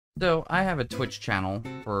So I have a Twitch channel.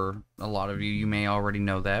 For a lot of you, you may already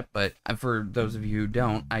know that, but for those of you who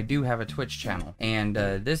don't, I do have a Twitch channel. And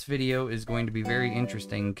this video is going to be very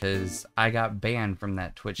interesting because I got banned from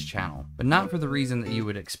that Twitch channel, but not for the reason that you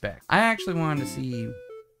would expect. I actually wanted to see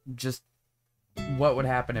just what would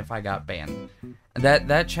happen if I got banned.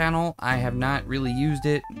 That channel, I have not really used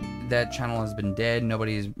it. That channel has been dead.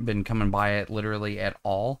 Nobody's been coming by it literally at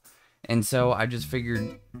all. And so I just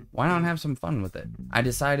figured, why not have some fun with it? I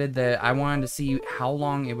decided that I wanted to see how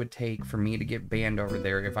long it would take for me to get banned over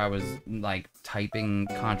there if I was like typing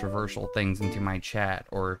controversial things into my chat,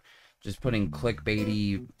 or just putting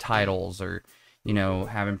clickbaity titles, or, you know,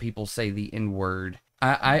 having people say the N-word.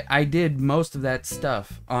 I did most of that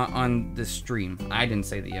stuff on the stream. I didn't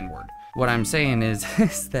say the N-word. What I'm saying is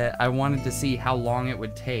that I wanted to see how long it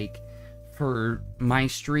would take for my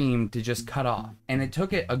stream to just cut off, and it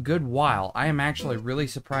took it a good while. I am actually really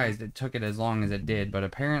surprised it took it as long as it did, but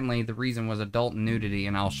apparently the reason was adult nudity,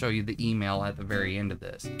 and I'll show you the email at the very end of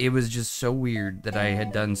this. It was just so weird that I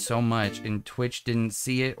had done so much and Twitch didn't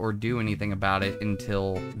see it or do anything about it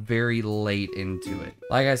until very late into it.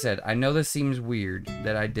 Like I said, I know this seems weird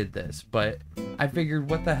that I did this, but I figured,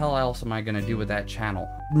 what the hell else am I gonna do with that channel?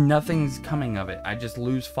 Nothing's coming of it. I just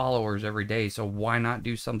lose followers every day, so why not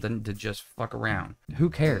do something to just fuck around? Who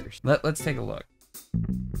cares? Let's take a look.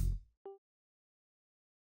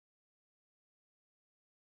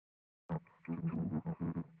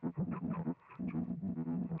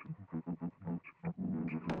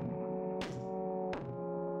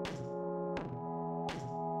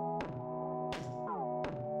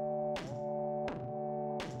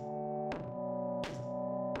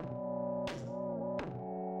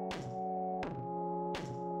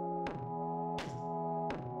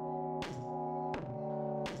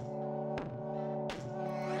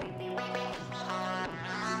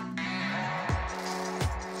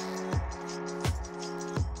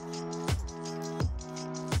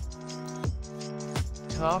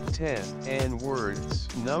 Top 10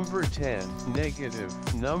 N-words. Number 10, negative.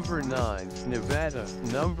 Number 9, Nevada.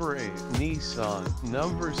 Number 8, Nissan.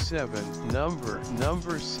 Number 7,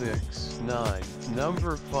 number 6, 9.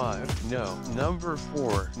 Number 5, no. Number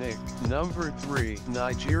 4, Nick. Number 3,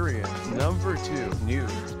 Nigeria. Number 2,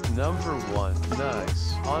 nude. Number 1,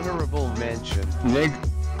 nice. Honorable mention, Nick.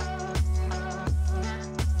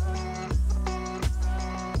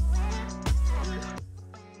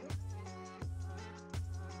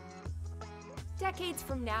 Decades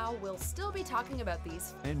from now, we'll still be talking about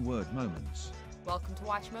these N-word moments. Welcome to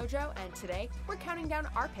Watch Mojo, and today we're counting down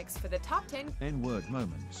our picks for the top 10 N-word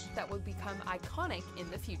moments that will become iconic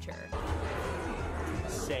in the future.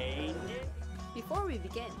 Say it. Before we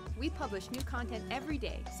begin, we publish new content every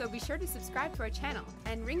day, so be sure to subscribe to our channel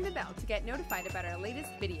and ring the bell to get notified about our latest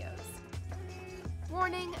videos.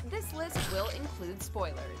 Warning, this list will include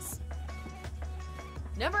spoilers.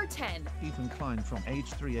 Number 10. Ethan Klein from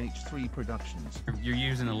H3H3 Productions. You're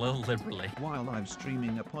using a little liberally. While live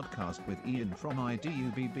streaming a podcast with Ian from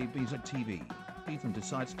IDUBBBZTV, Ethan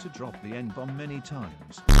decides to drop the N-bomb many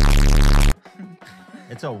times.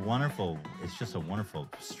 It's just a wonderful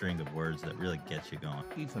string of words that really gets you going.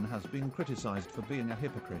 Ethan has been criticized for being a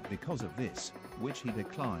hypocrite because of this, which he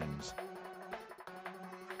declines.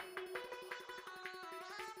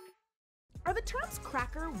 Are the terms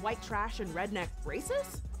cracker, white trash, and redneck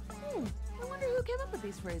racist? I wonder who came up with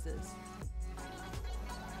these phrases.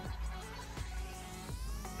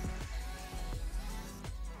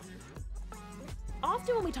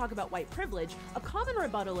 Often when we talk about white privilege, a common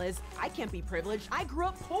rebuttal is, I can't be privileged, I grew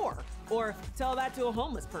up poor. Or, tell that to a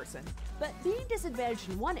homeless person. But being disadvantaged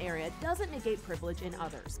in one area doesn't negate privilege in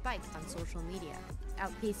others. Spiked on social media,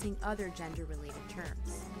 outpacing other gender-related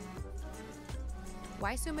terms.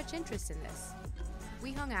 Why so much interest in this?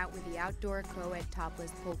 We hung out with the Outdoor Co-ed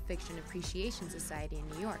Topless Pulp Fiction Appreciation Society in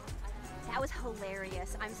New York. That was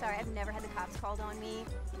hilarious. I'm sorry, I've never had the cops called on me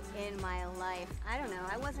in my life. I don't know,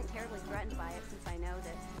 I wasn't terribly threatened by it since I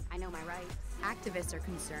know my rights. Activists are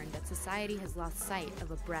concerned that society has lost sight of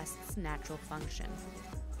a breast's natural function.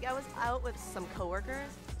 I was out with some coworkers,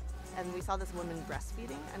 and we saw this woman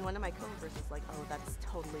breastfeeding, and one of my coworkers was like, oh, that's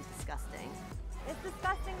totally disgusting. It's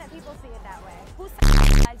disgusting that people see it that way. Who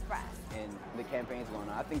says breasts? And the campaign's going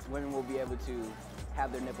on. I think women will be able to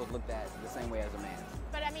have their nipples looked at the same way as a man.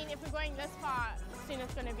 But I mean, if we're going this far, soon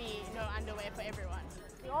it's going to be no underwear for everyone.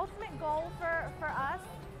 The ultimate goal for us,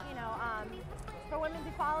 you know, for women's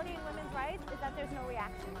equality and women's rights is that there's no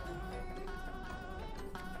reaction.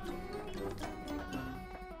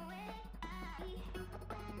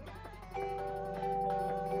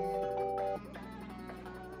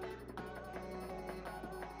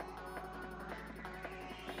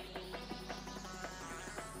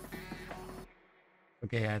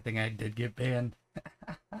 Okay, I think I did get banned.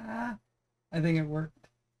 I think it worked.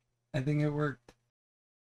 I think it worked.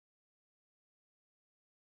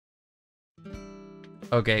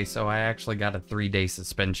 Okay, so I actually got a 3-day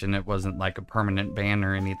suspension. It wasn't like a permanent ban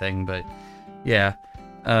or anything, but yeah.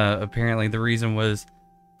 Apparently the reason was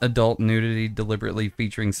adult nudity deliberately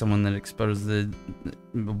featuring someone that exposed the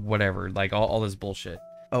whatever, like all this bullshit.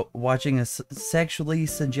 Oh, watching a sexually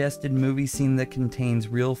suggested movie scene that contains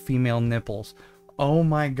real female nipples. Oh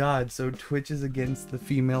my god, so Twitch is against the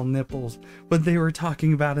female nipples. What they were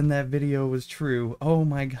talking about in that video was true. Oh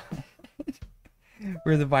my god.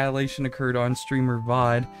 Where the violation occurred on stream or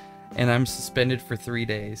VOD, and I'm suspended for 3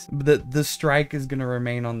 days. The strike is gonna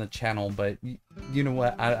remain on the channel, but you know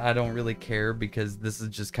what? I don't really care because this is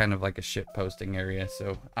just kind of like a shit posting area,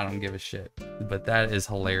 so I don't give a shit. But that is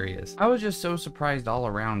hilarious. I was just so surprised all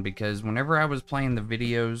around because whenever I was playing the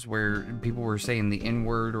videos where people were saying the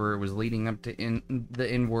N-word or it was leading up to the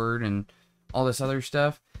N-word and all this other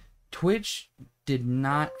stuff, Twitch did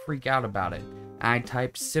not freak out about it. I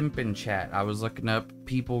typed simp in chat. I was looking up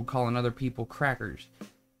people calling other people crackers.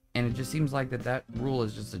 And it just seems like that rule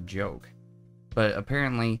is just a joke. But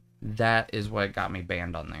apparently that is what got me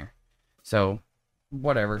banned on there. So,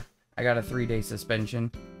 whatever. I got a 3-day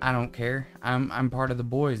suspension. I don't care. I'm part of the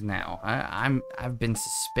boys now. I've been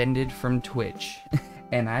suspended from Twitch.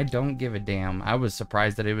 And I don't give a damn. I was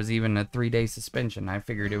surprised that it was even a 3-day suspension. I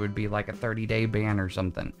figured it would be like a 30-day ban or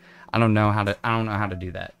something. I don't know how to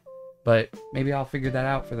do that. But maybe I'll figure that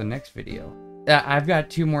out for the next video. I've got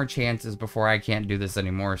 2 more chances before I can't do this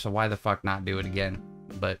anymore, so why the fuck not do it again?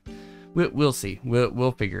 But we'll see.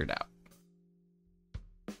 We'll figure it out.